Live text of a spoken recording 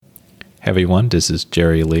Hey everyone, this is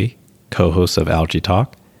Jerry Lee, co-host of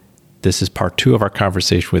Allergytalk. This is part 2 of our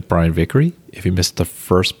conversation with Brian Vickery. If you missed the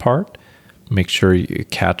first part, make sure you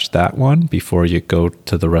catch that one before you go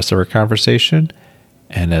to the rest of our conversation.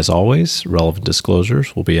 And as always, relevant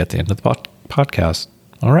disclosures will be at the end of the podcast.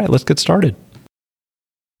 All right, let's get started.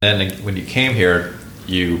 And when you came here,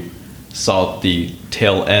 you saw the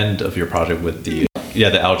tail end of your project with the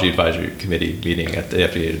Allergy Advisory Committee meeting at the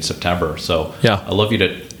FDA in September. So yeah, I'd love you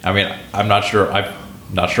to, I'm not sure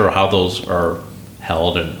how those are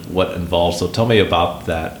held and what involved. So tell me about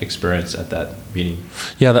that experience at that meeting.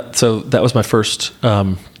 Yeah, so that was my first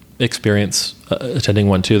experience attending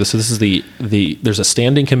one too. This is there's a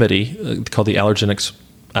standing committee called the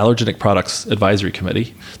Allergenic Products Advisory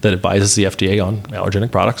Committee that advises the FDA on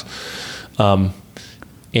allergenic products.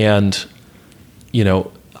 And,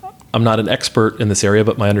 I'm not an expert in this area,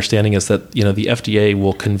 but my understanding is that, the FDA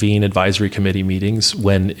will convene advisory committee meetings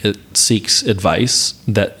when it seeks advice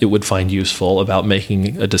that it would find useful about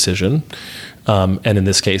making a decision. And in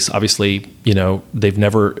this case, obviously, they've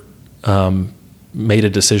never made a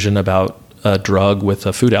decision about a drug with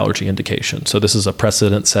a food allergy indication. So this is a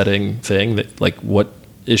precedent-setting thing that, like, what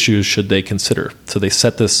issues should they consider? So they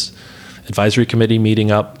set this advisory committee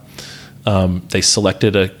meeting up. They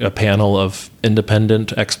selected a panel of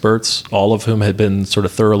independent experts, all of whom had been sort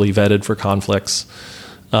of thoroughly vetted for conflicts,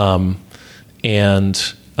 and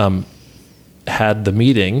had the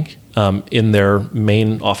meeting in their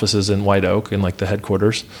main offices in White Oak, in like the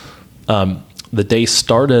headquarters. The day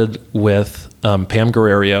started with Pam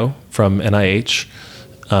Guerrero from NIH,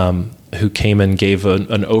 who came and gave an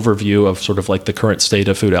overview of sort of like the current state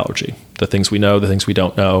of food allergy, the things we know, the things we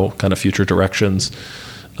don't know, kind of future directions.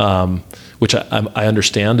 Which I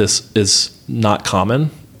understand is not common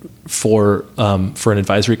for an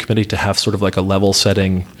advisory committee to have sort of like a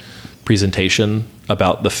level-setting presentation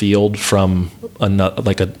about the field from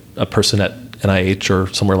a person at NIH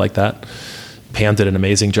or somewhere like that. Pam did an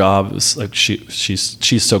amazing job. It was like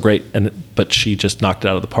she's so great, but she just knocked it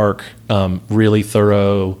out of the park. Really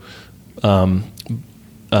thorough and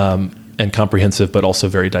comprehensive, but also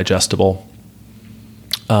very digestible.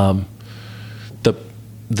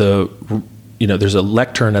 There's a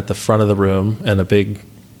lectern at the front of the room and a big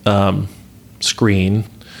screen,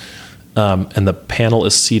 and the panel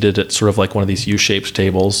is seated at sort of like one of these U-shaped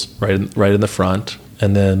tables right in the front,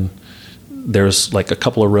 and then there's like a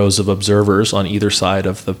couple of rows of observers on either side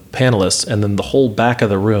of the panelists, and then the whole back of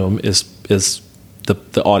the room is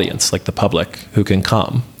the audience, like the public who can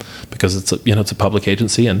come, because it's a public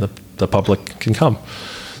agency and the public can come.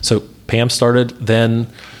 So Pam started, then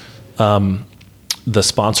the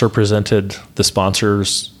sponsor presented the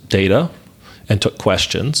sponsor's data and took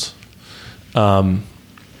questions. And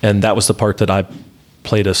that was the part that I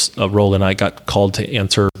played a role in. I got called to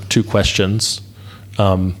answer 2 questions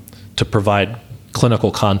to provide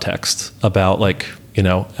clinical context about, like,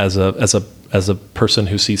 as a person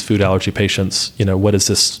who sees food allergy patients, what does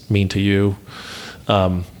this mean to you?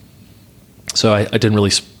 So I didn't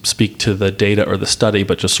really speak to the data or the study,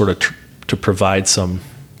 but just sort of to provide some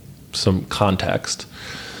context.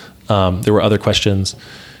 There were other questions.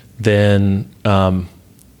 Then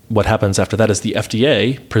what happens after that is the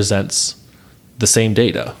FDA presents the same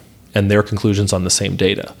data and their conclusions on the same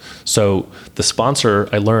data. So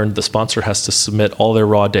I learned the sponsor has to submit all their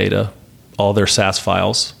raw data, all their SAS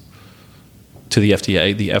files to the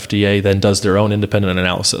FDA. The FDA then does their own independent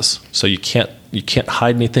analysis. So you can't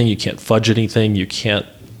hide anything, you can't fudge anything, you can't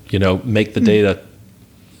make the data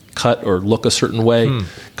cut or look a certain way,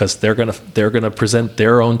 because they're gonna present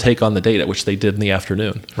their own take on the data, which they did in the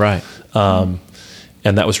afternoon. Right. And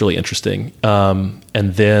that was really interesting. And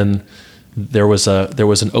then there was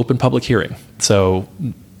an open public hearing. So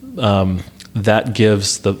that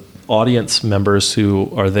gives the audience members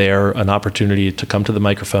who are there an opportunity to come to the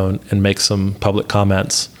microphone and make some public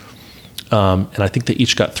comments. And I think they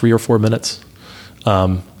each got 3 or 4 minutes.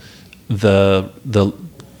 The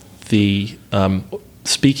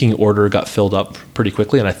speaking order got filled up pretty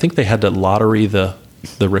quickly, and I think they had to lottery the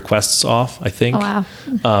requests off, I think. Oh,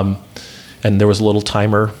 wow. And there was a little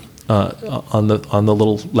timer on the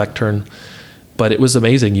little lectern, but it was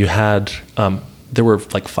amazing. You had there were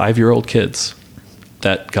like 5-year-old kids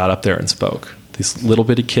that got up there and spoke. These little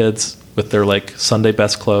bitty kids with their like Sunday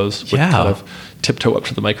best clothes would kind of tiptoe up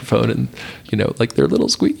to the microphone and, like their little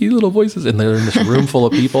squeaky little voices, and they're in this room full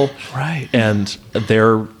of people. Right. And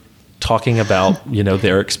they're talking about,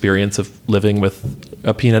 their experience of living with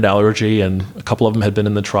a peanut allergy, and a couple of them had been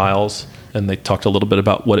in the trials, and they talked a little bit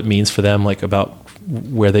about what it means for them, like about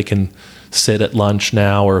where they can sit at lunch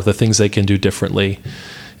now, or the things they can do differently,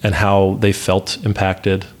 and how they felt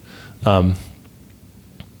impacted.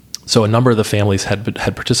 So a number of the families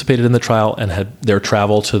had participated in the trial and had their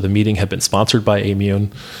travel to the meeting had been sponsored by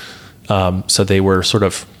Immune. So they were sort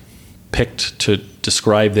of picked to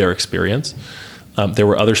describe their experience. There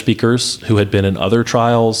were other speakers who had been in other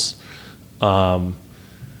trials.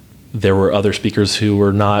 There were other speakers who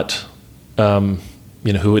were not, who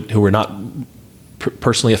were not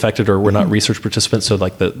personally affected or were not research participants. So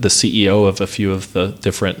like the CEO of a few of the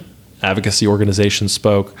different advocacy organizations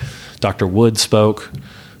spoke. Dr. Wood spoke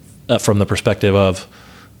from the perspective of,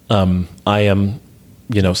 I am,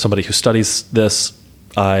 somebody who studies this.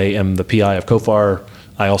 I am the PI of COFAR.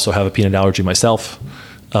 I also have a peanut allergy myself,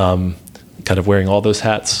 kind of wearing all those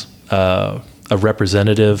hats. A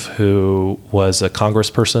representative who was a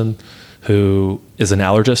congressperson who is an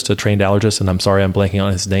allergist, a trained allergist, and I'm sorry I'm blanking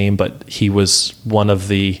on his name, but he was one of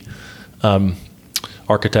the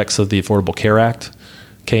architects of the Affordable Care Act,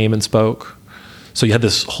 came and spoke. So you had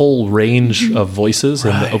this whole range of voices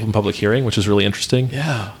in the open public hearing, which is really interesting.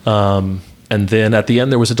 Yeah. And then at the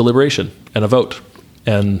end, there was a deliberation and a vote.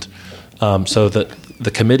 And so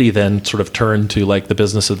the committee then sort of turned to like the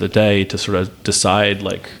business of the day to sort of decide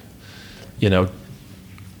like,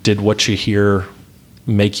 did what you hear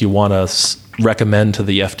make you want to recommend to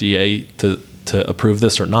the FDA to approve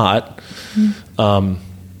this or not? And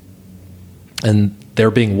they're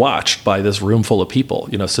being watched by this room full of people,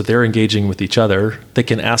 so they're engaging with each other. They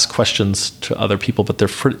can ask questions to other people, but they're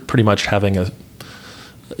pretty much having a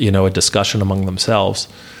discussion among themselves.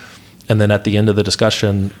 And then at the end of the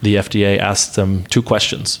discussion, the FDA asked them 2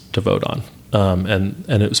 questions to vote on. And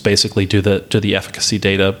it was basically, do the efficacy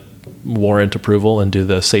data warrant approval, and do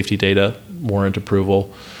the safety data warrant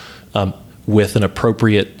approval with an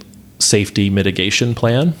appropriate safety mitigation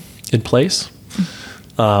plan in place.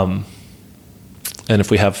 And if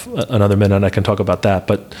we have another minute, I can talk about that.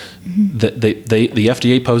 But the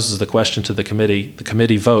FDA poses the question to the committee. The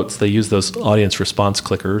committee votes. They use those audience response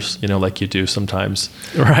clickers, like you do sometimes.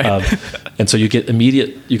 Right. And so you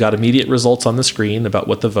got immediate results on the screen about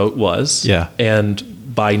what the vote was. Yeah. And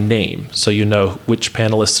by name, so which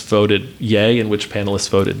panelists voted yay and which panelists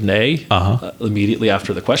voted nay immediately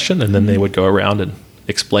after the question, and then they would go around and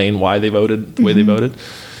explain why they voted the way they voted.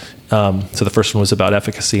 So the first one was about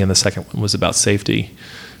efficacy, and the second one was about safety.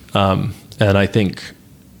 And I think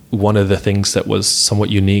one of the things that was somewhat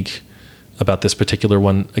unique about this particular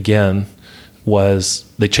one, again, was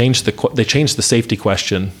they changed the safety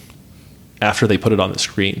question after they put it on the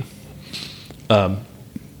screen,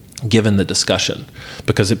 given the discussion,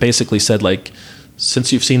 because it basically said, like,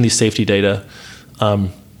 since you've seen these safety data,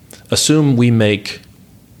 assume we make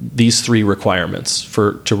these 3 requirements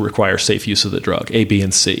to require safe use of the drug, A, B,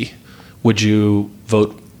 and C. Would you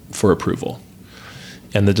vote for approval?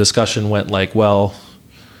 And the discussion went like, well,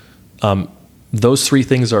 those 3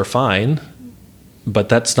 things are fine, but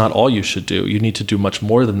that's not all you should do. You need to do much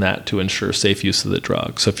more than that to ensure safe use of the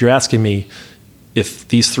drug. So if you're asking me if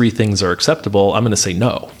these 3 things are acceptable, I'm going to say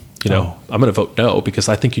no. I'm going to vote no, because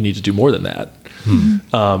I think you need to do more than that.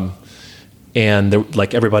 And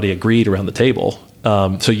everybody agreed around the table.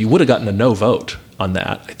 So you would have gotten a no vote on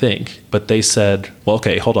that, I think. But they said, well,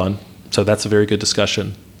 okay, hold on. So that's a very good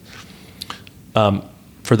discussion.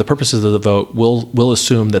 For the purposes of the vote, we'll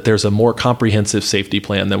assume that there's a more comprehensive safety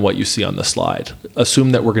plan than what you see on the slide.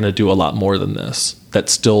 Assume that we're going to do a lot more than this.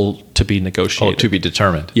 That's still to be negotiated. To be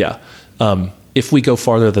determined. Yeah. If we go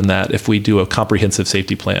farther than that, if we do a comprehensive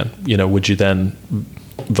safety plan, would you then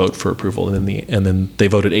vote for approval? And then they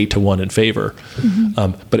voted 8-1 in favor.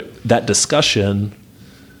 But that discussion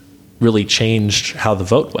really changed how the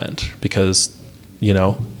vote went, because,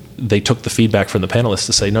 they took the feedback from the panelists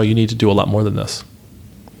to say, no, you need to do a lot more than this.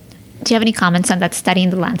 Do you have any comments on that study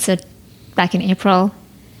in The Lancet back in April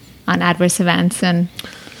on adverse events and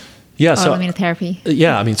oral immunotherapy?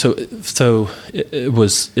 Yeah, I mean, so it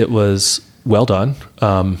was well done.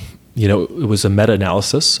 It was a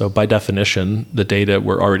meta-analysis, so by definition, the data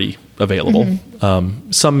were already available.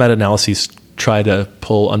 Some meta-analyses try to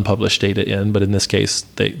pull unpublished data in, but in this case,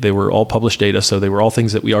 they were all published data, so they were all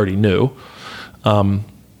things that we already knew.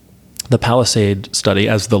 The PALISADE study,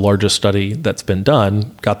 as the largest study that's been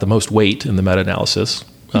done, got the most weight in the meta-analysis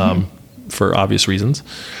for obvious reasons.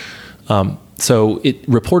 So it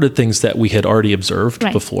reported things that we had already observed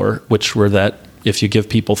before, which were that if you give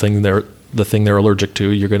people the thing they're allergic to,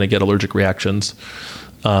 you're going to get allergic reactions.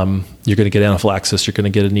 You're going to get anaphylaxis. You're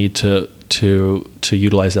going to get a need to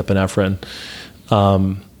utilize epinephrine.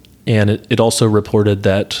 And it also reported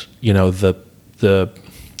that the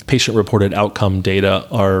patient-reported outcome data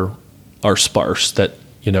are sparse. That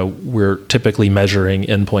we're typically measuring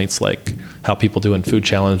endpoints like how people do in food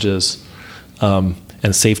challenges,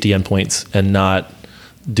 and safety endpoints, and not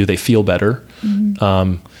do they feel better.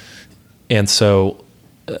 And so,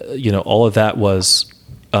 all of that was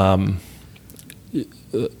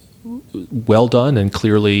well done and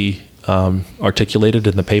clearly articulated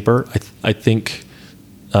in the paper. I think,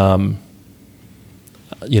 I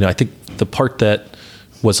think the part that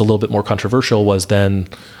was a little bit more controversial was then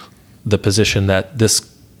the position that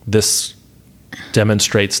this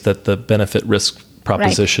demonstrates that the benefit risk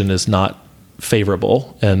proposition is not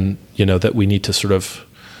favorable, and that we need to sort of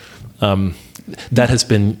that has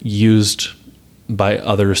been used by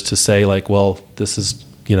others to say, like, well, this is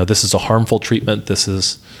a harmful treatment. This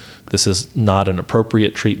is not an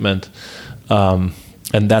appropriate treatment, and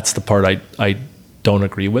that's the part I don't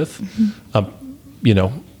agree with,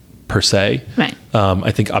 per se. Right.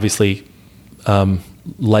 I think obviously,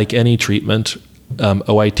 like any treatment,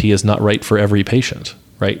 OIT is not right for every patient,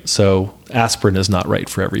 right? So aspirin is not right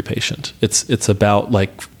for every patient. It's about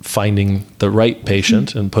like finding the right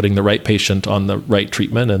patient and putting the right patient on the right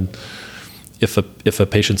treatment. And if a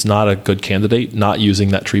patient's not a good candidate, not using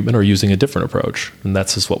that treatment or using a different approach. And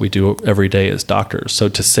that's just what we do every day as doctors. So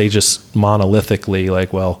to say just monolithically,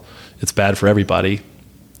 like, well, it's bad for everybody,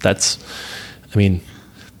 I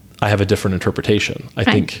have a different interpretation. I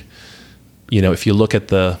think, if you look at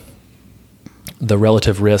the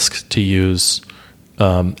relative risk to use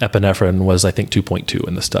epinephrine was, I think, 2.2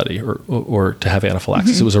 in the study, or to have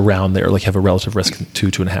anaphylaxis. It was around there, like have a relative risk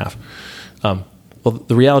 2.5. Well,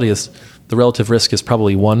 the reality is the relative risk is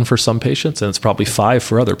probably 1 for some patients, and it's probably 5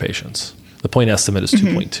 for other patients. The point estimate is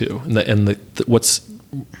 2.2. And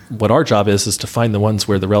what our job is to find the ones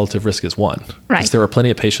where the relative risk is 1. Right. Because there are plenty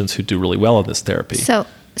of patients who do really well on this therapy. So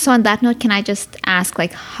on that note, can I just ask,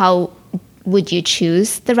 like, how would you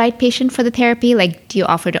choose the right patient for the therapy? Like, do you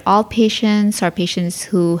offer to all patients, or patients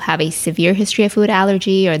who have a severe history of food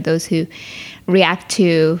allergy, or those who react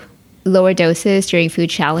to lower doses during food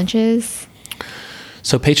challenges?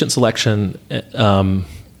 So patient selection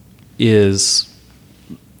is,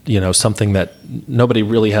 something that nobody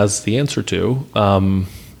really has the answer to. And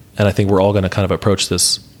I think we're all going to kind of approach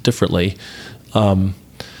this differently. I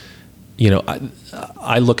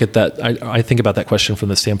look at that, I think about that question from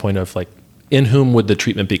the standpoint of, like, in whom would the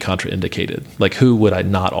treatment be contraindicated? Like, who would I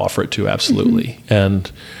not offer it to? Absolutely.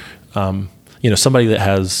 And, somebody that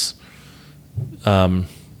has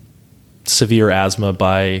severe asthma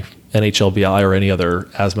by NHLBI or any other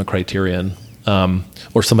asthma criterion,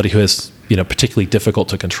 or somebody who has, particularly difficult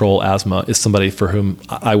to control asthma, is somebody for whom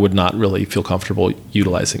I would not really feel comfortable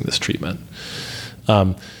utilizing this treatment.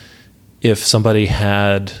 If somebody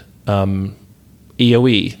had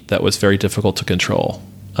EOE that was very difficult to control,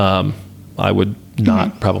 I would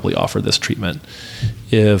not probably offer this treatment.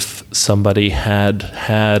 If somebody had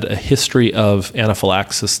a history of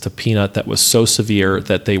anaphylaxis to peanut that was so severe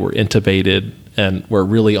that they were intubated and were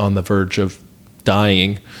really on the verge of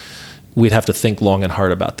dying, we'd have to think long and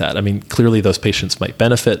hard about that. I mean, clearly those patients might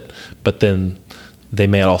benefit, but then they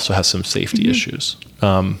may also have some safety issues.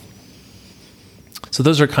 So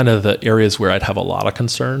those are kind of the areas where I'd have a lot of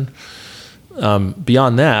concern.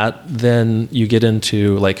 Beyond that, then you get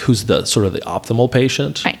into, like, who's the sort of the optimal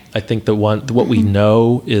patient. Right. I think what we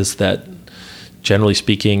know is that, generally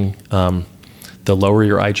speaking, the lower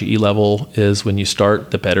your IgE level is when you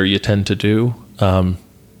start, the better you tend to do.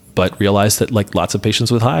 But realize that, like, lots of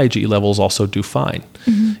patients with high IgE levels also do fine.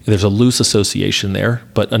 There's a loose association there,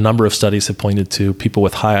 but a number of studies have pointed to people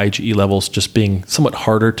with high IgE levels just being somewhat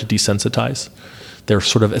harder to desensitize.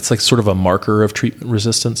 It's like sort of a marker of treatment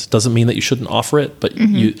resistance. Doesn't mean that you shouldn't offer it, but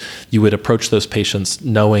you would approach those patients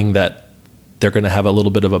knowing that they're going to have a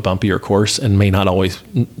little bit of a bumpier course and may not always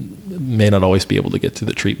be able to get through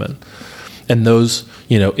the treatment. And those,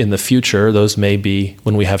 in the future, those may be,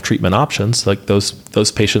 when we have treatment options, like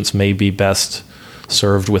those patients may be best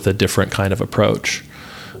served with a different kind of approach.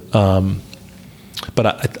 But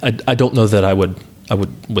I don't know that I would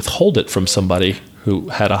withhold it from somebody who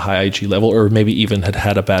had a high IgE level, or maybe even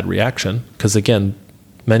had a bad reaction. Because again,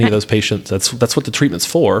 many of those patients, that's what the treatment's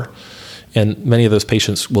for, and many of those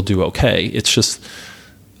patients will do okay. It's just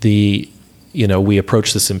we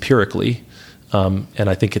approach this empirically, and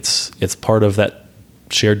I think it's part of that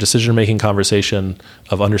shared decision-making conversation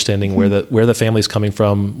of understanding where the family's coming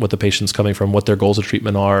from, what the patient's coming from, what their goals of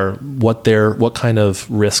treatment are, what kind of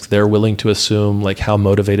risk they're willing to assume, like how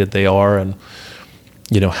motivated they are, and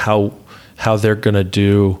how they're going to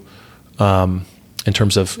do in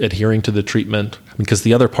terms of adhering to the treatment. Because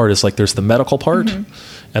the other part is, like, there's the medical part,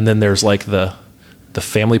 and then there's, like, the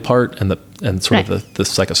family part and sort of the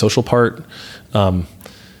psychosocial part.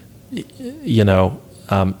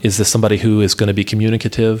 Is this somebody who is going to be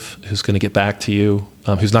communicative, who's going to get back to you,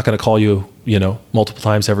 who's not going to call you, multiple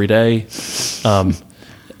times every day,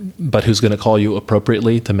 but who's going to call you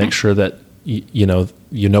appropriately to make sure that you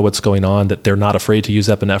know what's going on, that they're not afraid to use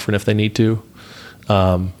epinephrine if they need to,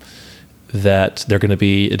 that they're going to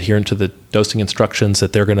be adherent to the dosing instructions,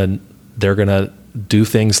 that they're going to do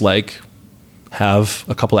things like have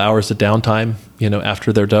a couple hours of downtime,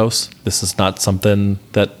 after their dose. This is not something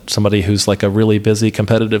that somebody who's like a really busy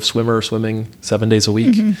competitive swimmer swimming 7 days a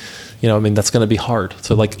week, that's going to be hard.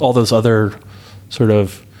 So like all those other sort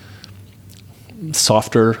of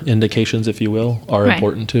softer indications, if you will, are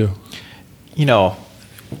important too.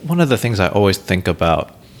 One of the things I always think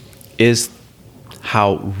about is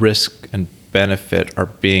how risk and benefit are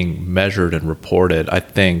being measured and reported. I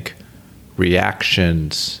think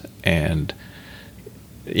reactions and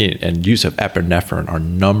use of epinephrine are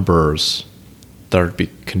numbers that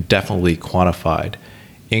can definitely be quantified.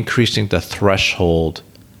 Increasing the threshold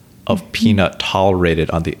of peanut tolerated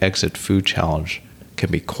on the exit food challenge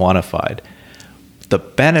can be quantified. The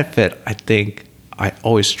benefit, I think, I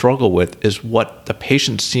always struggle with is what the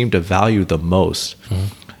patients seem to value the most.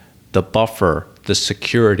 The buffer, the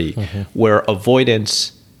security, where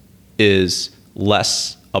avoidance is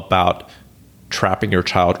less about trapping your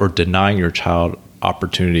child or denying your child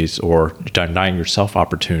opportunities or denying yourself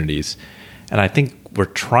opportunities. And I think we're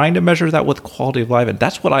trying to measure that with quality of life. And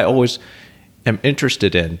that's what I always am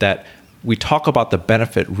interested in, that we talk about the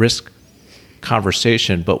benefit risk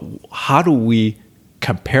conversation, but how do we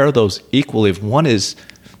compare those equally if one is,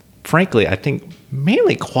 frankly, I think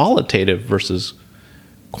mainly qualitative versus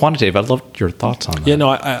quantitative? I'd love your thoughts on that. Yeah, no,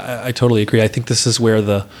 I totally agree. I think this is where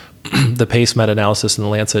the PACE meta-analysis in the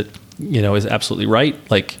Lancet, is absolutely right.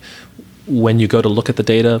 Like when you go to look at the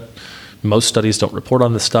data, most studies don't report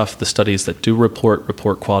on this stuff. The studies that do report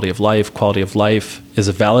quality of life. Quality of life is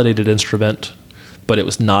a validated instrument, but it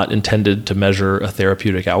was not intended to measure a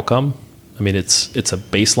therapeutic outcome. I mean, it's a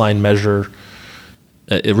baseline measure.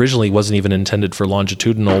 It originally wasn't even intended for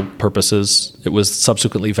longitudinal purposes. It was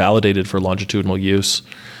subsequently validated for longitudinal use,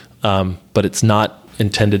 but it's not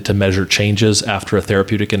intended to measure changes after a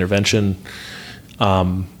therapeutic intervention.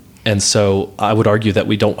 And so I would argue that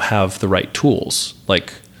we don't have the right tools.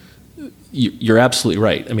 Like, you're absolutely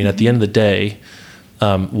right. I mean, at the end of the day,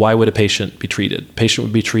 why would a patient be treated? Patient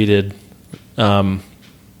would be treated to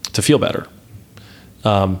feel better.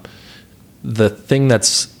 The thing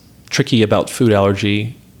that's tricky about food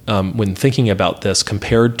allergy, when thinking about this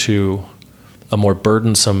compared to a more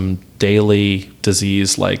burdensome daily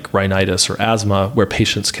disease like rhinitis or asthma, where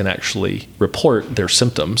patients can actually report their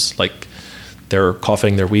symptoms, like they're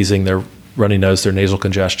coughing, they're wheezing, their runny nose, their nasal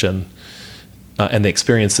congestion, and they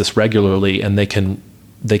experience this regularly, and they can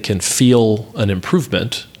feel an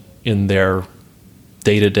improvement in their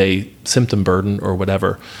day-to-day symptom burden or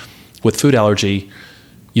whatever. With food allergy,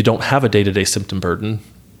 you don't have a day-to-day symptom burden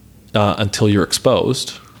until you're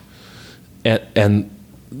exposed, and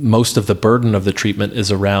most of the burden of the treatment is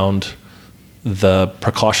around the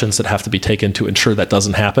precautions that have to be taken to ensure that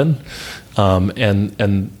doesn't happen, and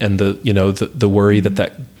the worry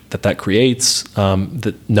that creates,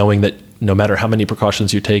 that knowing that no matter how many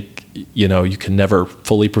precautions you take, you can never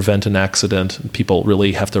fully prevent an accident. People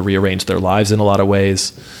really have to rearrange their lives in a lot of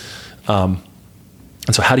ways, and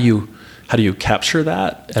so how do you capture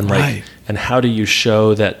that, and and how do you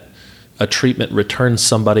show that a treatment returns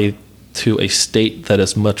somebody to a state that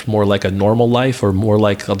is much more like a normal life, or more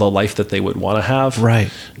like the life that they would want to have.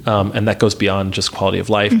 Right. And that goes beyond just quality of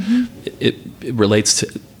life. It relates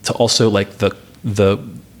to also like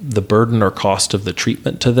the burden or cost of the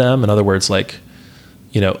treatment to them. In other words, like,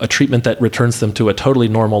 a treatment that returns them to a totally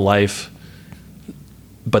normal life,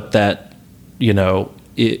 but that,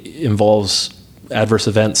 it involves adverse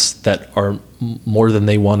events that are more than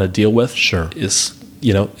they want to deal with. Sure.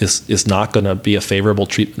 Is not going to be a favorable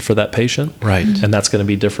treatment for that patient. Right. And that's going to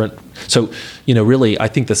be different. So, really, I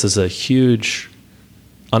think this is a huge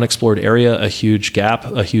unexplored area, a huge gap,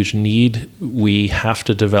 a huge need. We have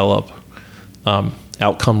to develop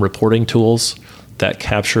outcome reporting tools that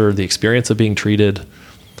capture the experience of being treated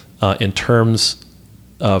in terms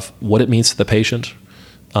of what it means to the patient,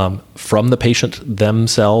 from the patient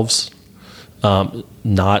themselves,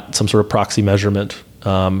 not some sort of proxy measurement.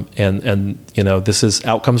 This is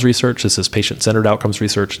outcomes research. This is patient-centered outcomes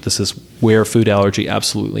research. This is where food allergy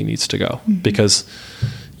absolutely needs to go, because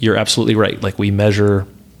you're absolutely right. Like, we measure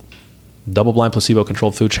double-blind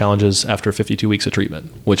placebo-controlled food challenges after 52 weeks of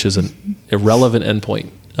treatment, which is an irrelevant endpoint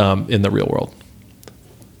in the real world,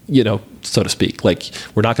 so to speak. Like,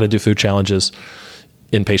 we're not going to do food challenges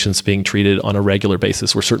in patients being treated on a regular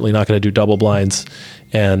basis. We're certainly not going to do double blinds,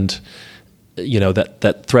 and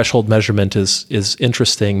that threshold measurement is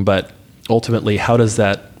interesting, but ultimately, how does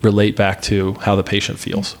that relate back to how the patient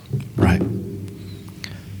feels? Right.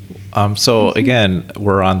 So again,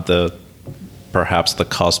 we're on perhaps the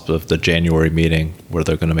cusp of the January meeting where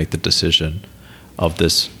they're going to make the decision of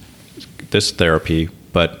this therapy,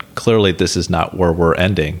 but clearly this is not where we're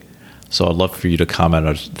ending. So I'd love for you to comment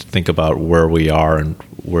or think about where we are and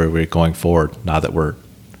where we're going forward now that we're,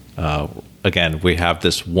 again, we have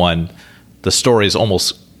this one, the story is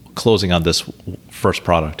almost closing on this first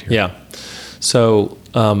product here. Yeah. So,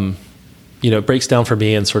 it breaks down for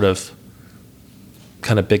me in sort of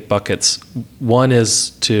kind of big buckets. One is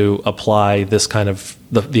to apply this kind of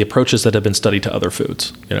the approaches that have been studied to other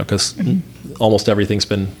foods, because almost everything's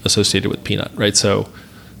been associated with peanut, right? So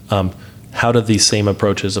how do these same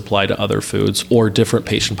approaches apply to other foods or different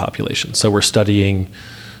patient populations? So we're studying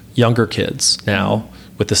younger kids now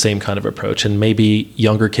with the same kind of approach, and maybe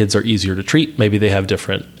younger kids are easier to treat. Maybe they have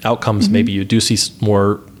different outcomes. Maybe you do see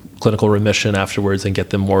more clinical remission afterwards and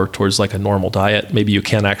get them more towards like a normal diet. Maybe you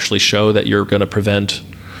can actually show that you're going to prevent,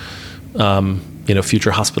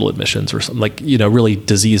 future hospital admissions or something really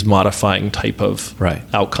disease modifying type of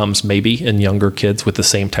outcomes maybe in younger kids with the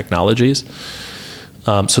same technologies.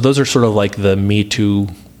 So those are sort of like the me too,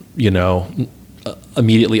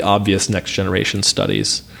 immediately obvious next generation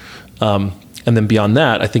studies. And then beyond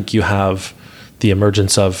that, I think you have the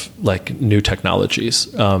emergence of like new technologies.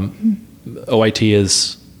 OIT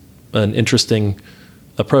is an interesting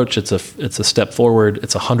approach. It's a step forward.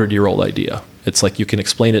 It's a 100-year-old idea. It's like you can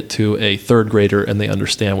explain it to a third grader and they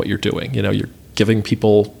understand what you're doing. You're giving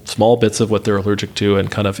people small bits of what they're allergic to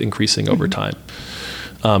and kind of increasing over time.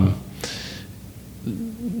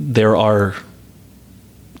 There are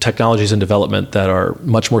technologies in development that are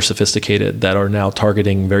much more sophisticated that are now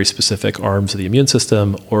targeting very specific arms of the immune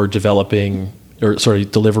system or delivering the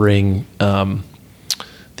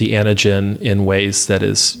antigen in ways that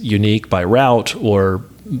is unique by route or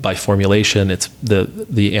by formulation. It's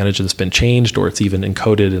the antigen's been changed or it's even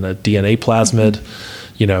encoded in a DNA plasmid.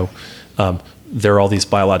 There are all these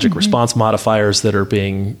biologic response modifiers that are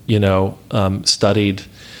being studied,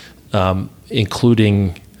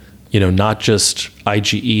 including not just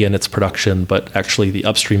IgE and its production, but actually the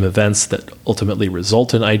upstream events that ultimately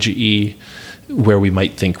result in IgE, where we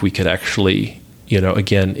might think we could actually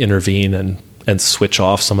again intervene and switch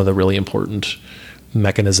off some of the really important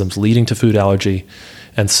mechanisms leading to food allergy.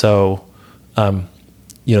 And so,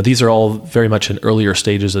 these are all very much in earlier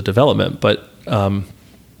stages of development, but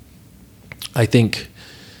I think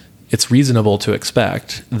it's reasonable to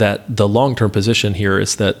expect that the long-term position here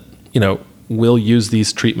is that, we'll use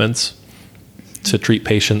these treatments to treat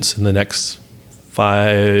patients in the next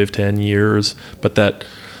 5-10 years, but that,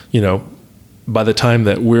 by the time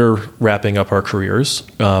that we're wrapping up our careers,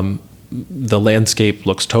 the landscape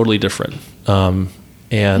looks totally different.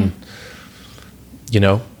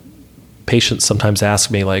 Patients sometimes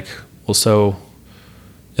ask me like, well, so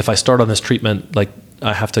if I start on this treatment, like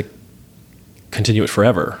I have to continue it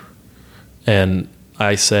forever. And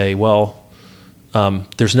I say, well,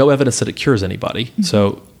 there's no evidence that it cures anybody.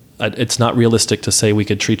 So it's not realistic to say we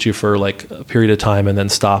could treat you for like a period of time and then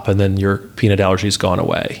stop and then your peanut allergy's gone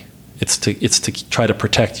away. It's to try to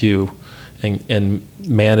protect you and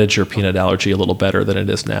manage your peanut allergy a little better than it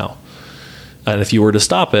is now. And if you were to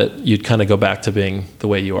stop it, you'd kind of go back to being the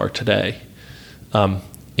way you are today.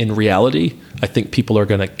 In reality, I think people are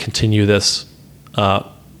going to continue this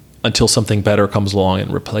until something better comes along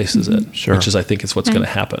and replaces it, which is, I think, is what's going to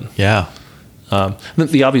happen. Yeah.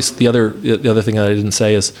 The other thing that I didn't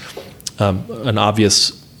say is an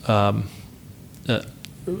obvious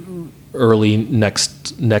early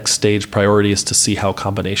next stage priority is to see how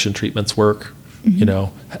combination treatments work.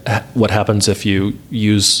 What happens if you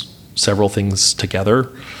use several things together,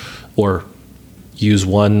 or use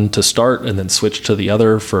one to start and then switch to the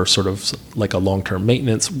other for sort of like a long-term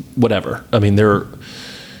maintenance, whatever. I mean,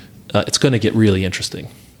 it's going to get really interesting,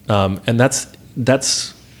 and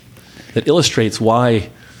that illustrates why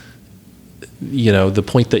the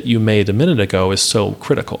point that you made a minute ago is so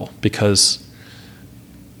critical, because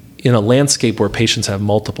in a landscape where patients have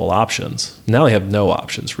multiple options, now they have no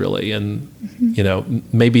options really. And,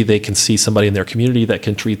 maybe they can see somebody in their community that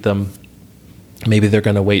can treat them. Maybe they're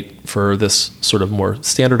going to wait for this sort of more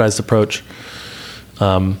standardized approach.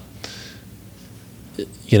 As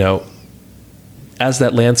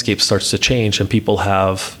that landscape starts to change and people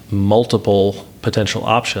have multiple potential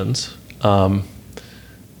options,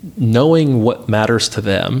 knowing what matters to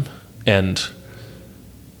them and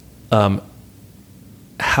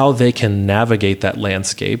how they can navigate that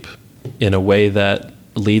landscape in a way that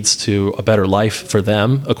leads to a better life for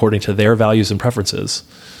them according to their values and preferences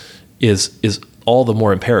is all the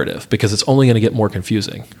more imperative, because it's only going to get more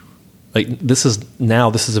confusing. Like this is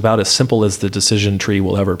about as simple as the decision tree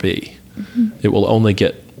will ever be. It will only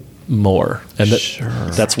get more, and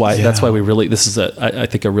that's why we really, this is I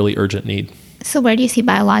think a really urgent need. So where do you see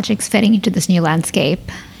biologics fitting into this new landscape?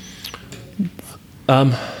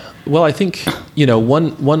 Well, I think,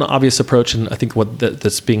 one obvious approach, and I think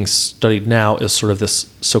that's being studied now, is sort of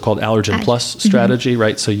this so-called allergen plus strategy,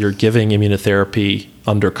 right? So you're giving immunotherapy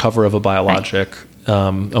under cover of a biologic. Right.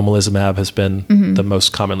 Omalizumab has been the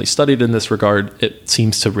most commonly studied in this regard. It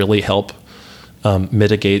seems to really help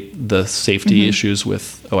mitigate the safety issues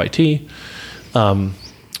with OIT.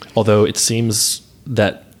 Although it seems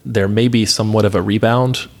that there may be somewhat of a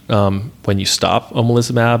rebound when you stop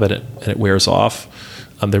omalizumab and it wears off.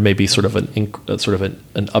 There may be sort of an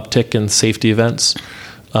uptick in safety events.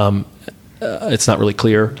 It's not really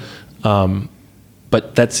clear,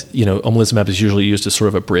 but that's omalizumab is usually used as sort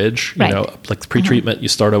of a bridge. Right. Like pre-treatment, you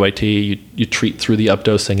start OIT, you treat through the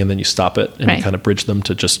updosing, and then you stop it, and you kind of bridge them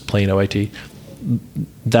to just plain OIT.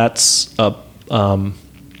 That's a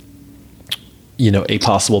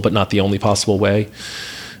possible but not the only possible way.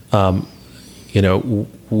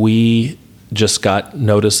 We just got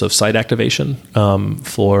notice of site activation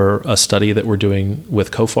for a study that we're doing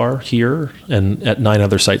with COFAR here and at 9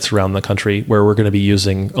 other sites around the country, where we're going to be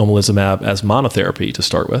using omalizumab as monotherapy to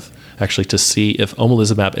start with, actually to see if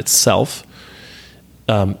omalizumab itself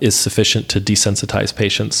is sufficient to desensitize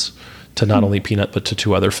patients to not only peanut but to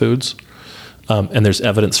 2 other foods. And there's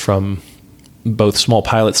evidence from both small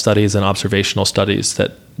pilot studies and observational studies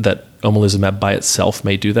that omalizumab by itself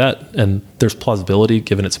may do that, and there's plausibility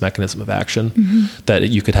given its mechanism of action that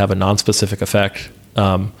you could have a non-specific effect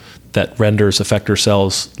that renders effector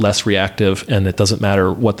cells less reactive, and it doesn't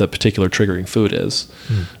matter what the particular triggering food is.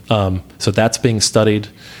 So that's being studied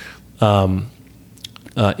in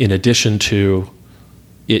addition to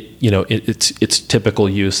its typical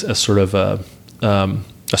use as sort of a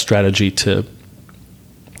strategy to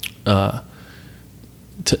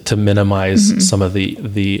minimize some of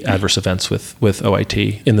the adverse events with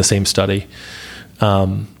OIT in the same study.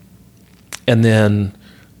 And then,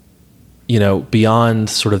 beyond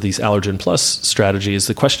sort of these allergen plus strategies,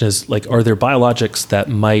 the question is, like, are there biologics that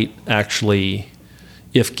might actually,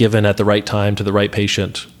 if given at the right time to the right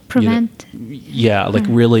patient, prevent?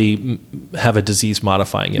 Really have a disease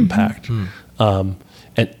modifying impact.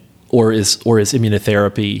 Or is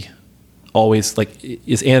immunotherapy always,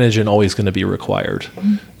 is antigen always going to be required,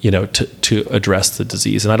 to address the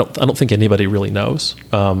disease? And I don't think anybody really knows.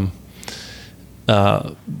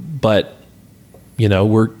 But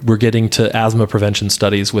we're getting to asthma prevention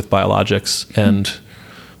studies with biologics, and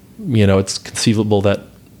it's conceivable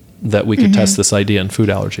that we could test this idea in food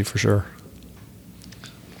allergy for sure.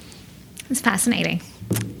 It's fascinating.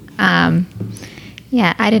 I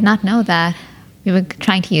did not know that we were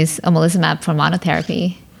trying to use omalizumab for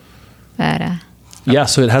monotherapy. But,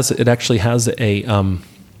 so it actually has a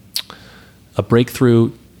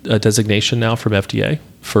breakthrough designation now from FDA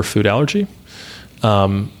for food allergy,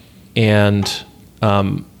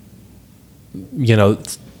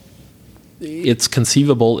 it's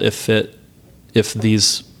conceivable if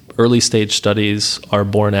these early stage studies are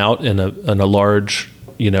borne out in a large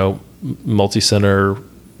multi-center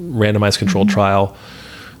randomized controlled trial,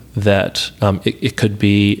 that it could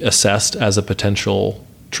be assessed as a potential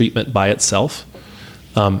treatment by itself.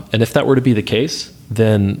 And if that were to be the case,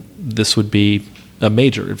 then this would be a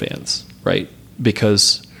major advance, right?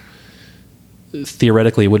 Because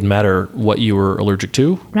theoretically, it wouldn't matter what you were allergic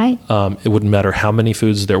to. Right. It wouldn't matter how many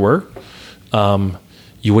foods there were.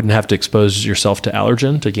 You wouldn't have to expose yourself to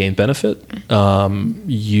allergen to gain benefit.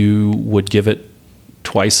 You would give it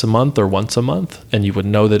twice a month or once a month, and you would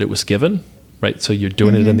know that it was given, right? So you're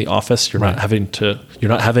doing it in the office. You're not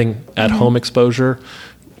having at home exposure,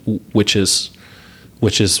 which is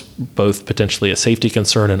both potentially a safety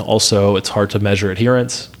concern, and also it's hard to measure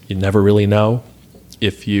adherence. You never really know.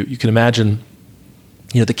 If you can imagine,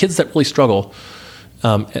 the kids that really struggle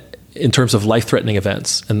in terms of life-threatening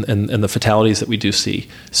events and the fatalities that we do see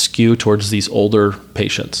skew towards these older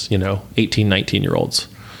patients, 18, 19-year-olds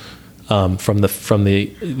from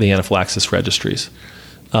the anaphylaxis registries.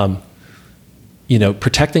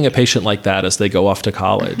 Protecting a patient like that as they go off to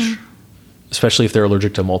college, especially if they're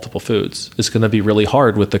allergic to multiple foods, is going to be really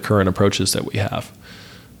hard with the current approaches that we have.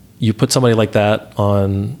 You put somebody like that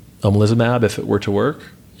on omalizumab, if it were to work,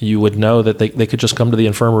 you would know that they could just come to the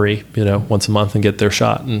infirmary, once a month and get their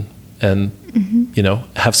shot and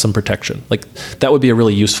have some protection. Like that would be a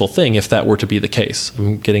really useful thing if that were to be the case.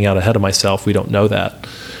 I'm getting out ahead of myself. We don't know that.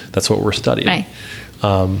 That's what we're studying. Right.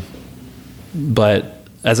 But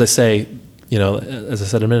as I say, as I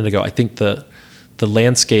said a minute ago, I think the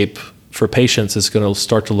landscape for patients is going to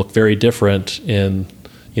start to look very different in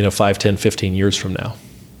 5, 10, 15 years from now.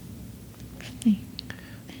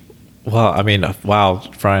 Well, I mean, wow,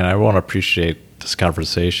 Brian, I want to appreciate this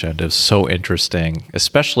conversation. It was so interesting,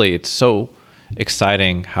 especially it's so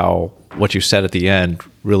exciting how what you said at the end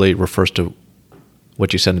really refers to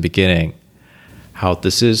what you said in the beginning, how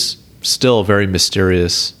this is still a very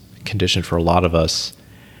mysterious condition for a lot of us.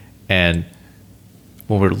 And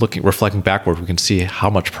when we're reflecting backward, we can see how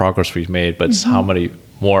much progress we've made, but how many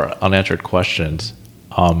more unanswered questions.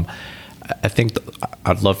 I think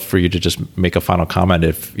I'd love for you to just make a final comment.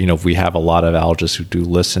 If we have a lot of allergists who do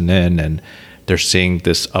listen in and they're seeing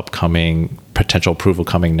this upcoming potential approval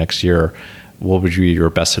coming next year, what would be your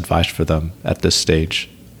best advice for them at this stage?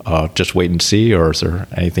 Just wait and see, or is there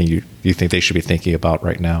anything you think they should be thinking about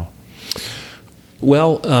right now?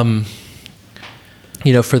 Well,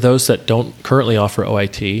 for those that don't currently offer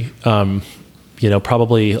OIT,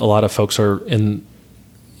 probably a lot of folks are in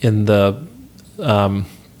the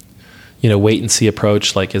wait and see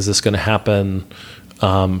approach. Like, is this going to happen?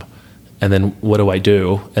 And then what do I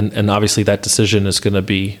do? And obviously that decision is going to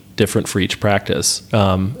be different for each practice.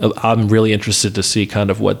 I'm really interested to see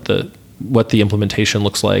kind of what the implementation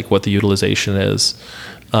looks like, what the utilization is.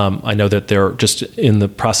 I know that they're just in the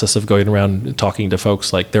process of going around and talking to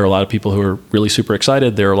folks. Like, there are a lot of people who are really super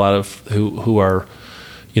excited. There are a lot of who are,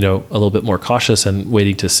 a little bit more cautious and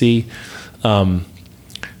waiting to see.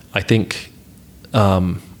 I think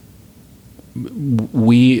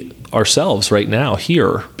we ourselves right now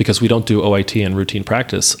here, because we don't do OIT in routine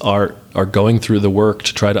practice, are going through the work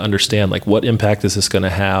to try to understand, like, what impact is this going to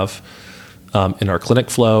have in our clinic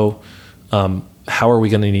flow? How are we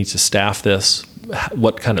going to need to staff this?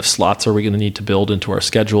 What kind of slots are we going to need to build into our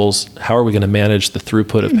schedules? How are we going to manage the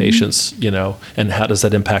throughput of patients, and how does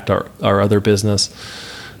that impact our other business?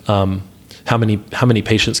 How many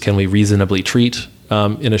patients can we reasonably treat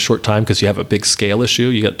in a short time? Because you have a big scale issue.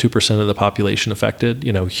 You got 2% of the population affected,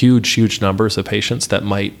 huge numbers of patients that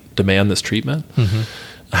might demand this treatment.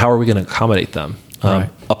 How are we going to accommodate them? Right.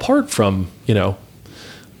 Apart from,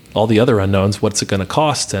 all the other unknowns, what's it going to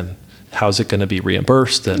cost, and how's it going to be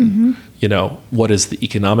reimbursed, and what is the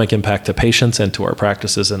economic impact to patients and to our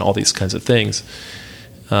practices, and all these kinds of things.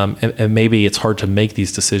 And maybe it's hard to make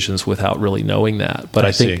these decisions without really knowing that. But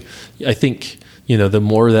I think the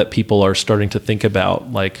more that people are starting to think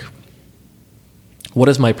about, like, what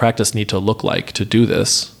does my practice need to look like to do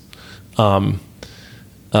this, to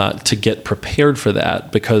get prepared for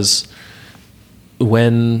that, because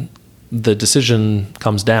when the decision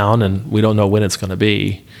comes down and we don't know when it's going to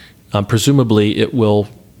be, presumably it will,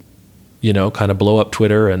 kind of blow up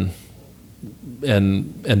Twitter and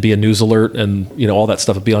be a news alert, and all that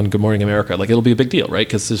stuff will be on Good Morning America. Like, it'll be a big deal, right?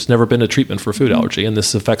 Because there's never been a treatment for food allergy, and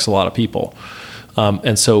this affects a lot of people.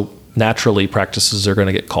 And so naturally, practices are going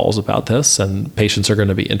to get calls about this, and patients are going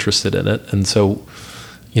to be interested in it. And so,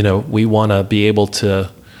 we want to be able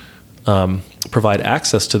to provide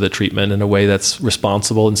access to the treatment in a way that's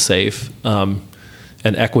responsible and safe and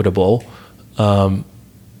equitable.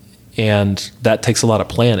 And that takes a lot of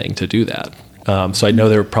planning to do that. So I know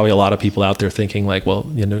there are probably a lot of people out there thinking, like, well,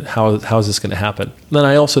 how is this going to happen? And then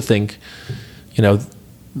I also think,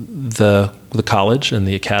 the college and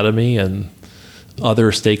the academy and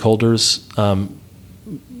other stakeholders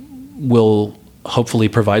will hopefully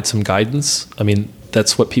provide some guidance. I mean,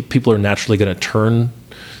 that's what people are naturally going to turn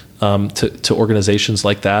to organizations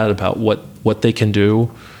like that about what they can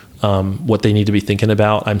do, what they need to be thinking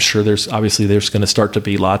about. I'm sure there's going to start to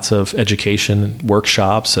be lots of education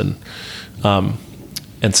workshops and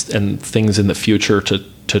things in the future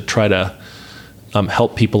to try to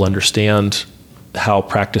help people understand how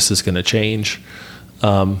practice is going to change.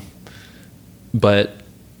 But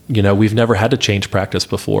we've never had to change practice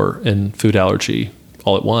before in food allergy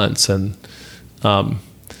all at once, and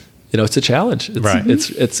it's a challenge.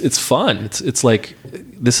 It's fun. It's like,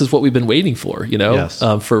 this is what we've been waiting for, Yes.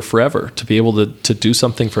 For forever, to be able to do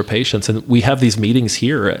something for patients. And we have these meetings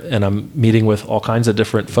here, and I'm meeting with all kinds of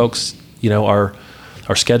different folks, our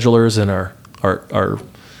schedulers and our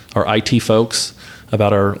IT folks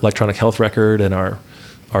about our electronic health record, and our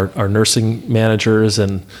nursing managers,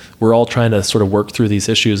 and we're all trying to sort of work through these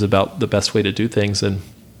issues about the best way to do things. And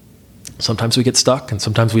sometimes we get stuck, and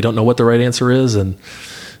sometimes we don't know what the right answer is, and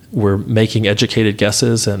we're making educated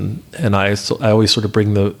guesses. And I always sort of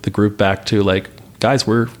bring the group back to, like, guys,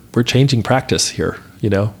 we're changing practice here,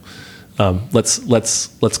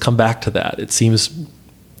 let's come back to that. It seems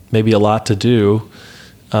maybe a lot to do,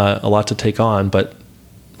 a lot to take on, but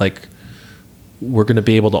like we're going to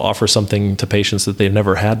be able to offer something to patients that they've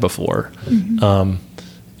never had before.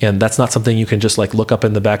 And that's not something you can just like look up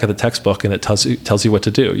in the back of the textbook and it tells you what to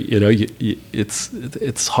do.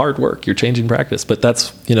 It's hard work. You're changing practice, but that's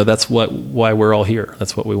why we're all here.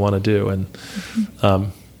 That's what we want to do. And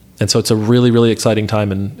so it's a really, really exciting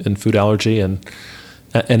time in food allergy and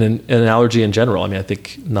in allergy in general. I mean, I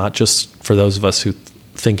think not just for those of us who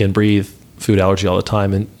think and breathe food allergy all the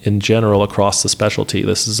time, in general across the specialty,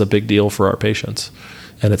 this is a big deal for our patients.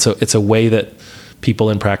 And it's a way that people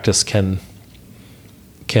in practice can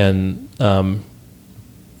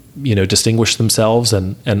distinguish themselves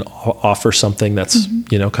and offer something that's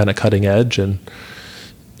kind of cutting edge, and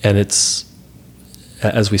it's,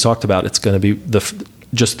 as we talked about, it's going to be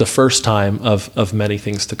just the first time of many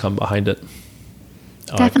things to come behind it.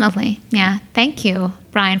 Definitely. Yeah. Thank you,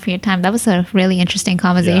 Brian, for your time. That was a really interesting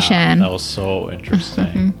conversation. Yeah, that was so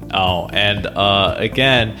interesting. And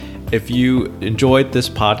again, if you enjoyed this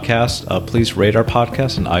podcast, please rate our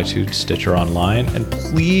podcast on iTunes, Stitcher Online, and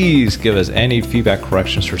please give us any feedback,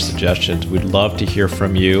 corrections, or suggestions. We'd love to hear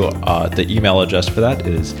from you. The email address for that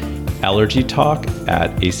is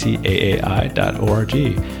allergytalk@acaai.org.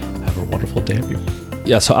 Have a wonderful day, everyone.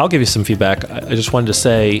 Yeah, so I'll give you some feedback. I just wanted to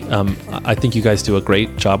say, I think you guys do a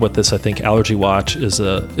great job with this. I think Allergy Watch is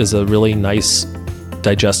a really nice,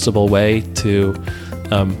 digestible way to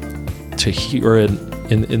hear,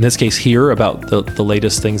 in this case, hear about the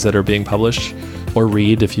latest things that are being published, or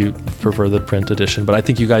read if you prefer the print edition. But I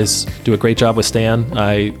think you guys do a great job with Stan.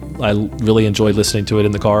 I really enjoyed listening to it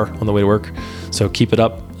in the car on the way to work. So keep it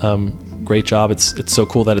up. Great job. It's so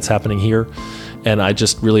cool that it's happening here. And I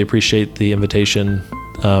just really appreciate the invitation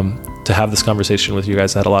to have this conversation with you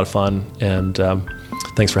guys. I had a lot of fun, and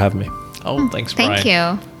thanks for having me. Oh, thanks, Brian. Thank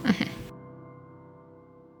you.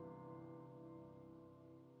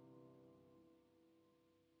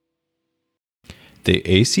 The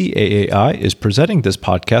ACAAI is presenting this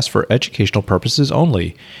podcast for educational purposes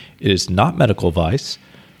only. It is not medical advice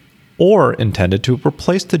or intended to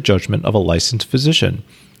replace the judgment of a licensed physician.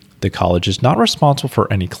 The college is not responsible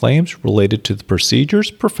for any claims related to the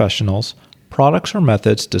procedures, professionals, products, or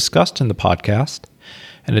methods discussed in the podcast,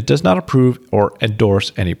 and it does not approve or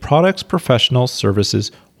endorse any products, professionals,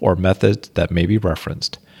 services, or methods that may be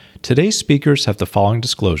referenced. Today's speakers have the following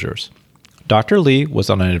disclosures. Dr. Lee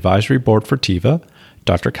was on an advisory board for Teva.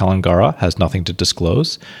 Dr. Kalangara has nothing to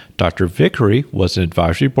disclose. Dr. Vickery was an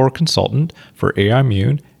advisory board consultant for AI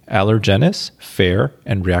Immune, Allergenis, FAIR,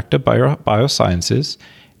 and Reacta Biosciences,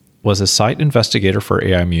 was a site investigator for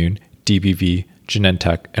AI Immune, DBV,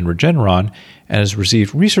 Genentech, and Regeneron, and has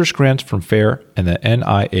received research grants from FAIR and the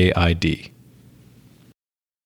NIAID.